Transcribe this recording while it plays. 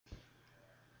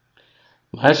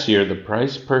Last year, the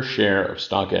price per share of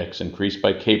stock X increased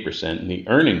by K% and the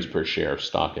earnings per share of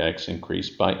stock X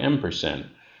increased by M%,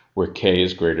 where K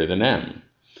is greater than M.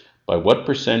 By what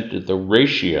percent did the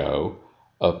ratio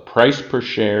of price per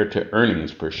share to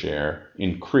earnings per share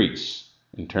increase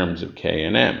in terms of K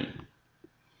and M?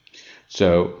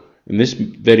 So in this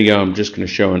video, I'm just going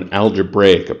to show an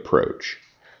algebraic approach.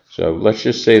 So let's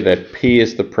just say that P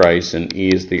is the price and E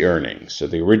is the earnings. So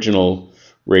the original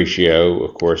ratio,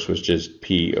 of course, was just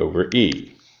P over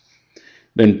E.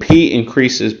 Then P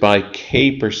increases by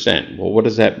K%. Well, what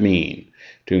does that mean?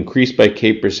 To increase by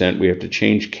K%, we have to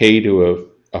change K to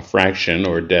a fraction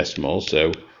or a decimal,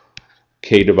 so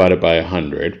K divided by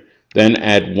 100, then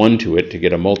add 1 to it to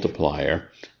get a multiplier,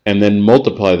 and then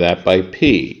multiply that by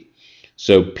P.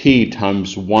 So P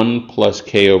times 1 plus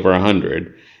K over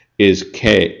 100 is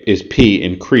P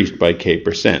increased by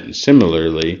K%. And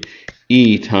similarly,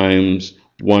 E times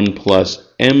 1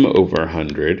 plus M over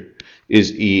 100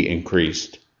 is E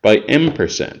increased by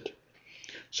M%.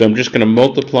 So I'm just going to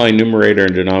multiply numerator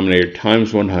and denominator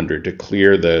times 100 to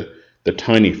clear the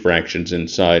tiny fractions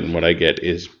inside, and what I get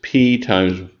is P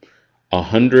times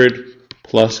 100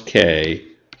 plus K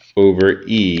over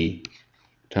E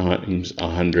times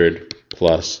 100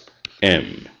 plus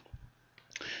M.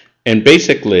 And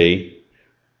basically,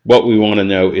 what we want to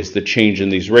know is the change in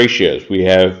these ratios. We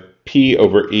have P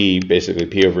over E, basically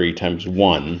P over E times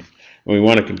 1, and we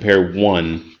want to compare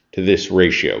 1 to this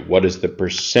ratio. What is the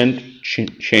percent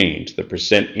change, the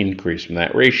percent increase from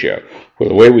that ratio? Well,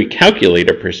 the way we calculate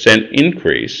a percent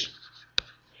increase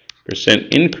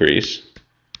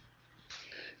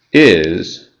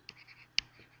is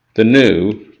the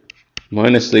new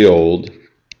minus the old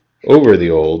over the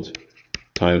old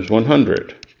times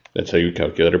 100. That's how you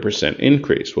calculate a percent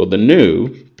increase. Well, the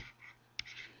new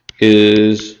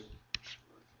is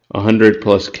 100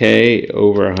 plus K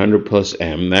over 100 plus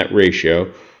M, that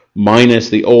ratio, minus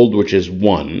the old, which is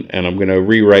 1, and I'm going to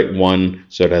rewrite 1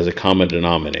 so it has a common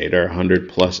denominator, 100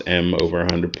 plus M over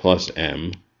 100 plus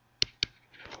M,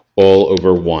 all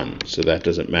over 1, so that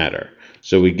doesn't matter.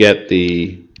 So we get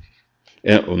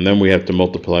and then we have to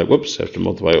multiply,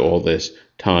 all this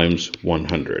times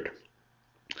 100.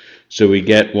 So we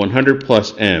get 100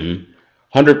 plus M,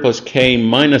 100 plus K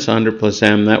minus 100 plus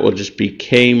M, that will just be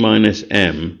K minus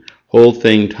M, whole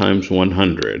thing times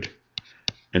 100.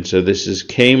 And so this is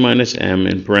K minus M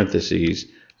in parentheses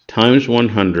times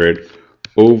 100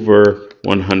 over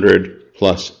 100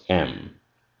 plus M.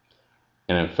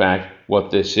 And in fact, what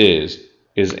this is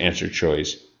answer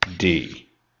choice D.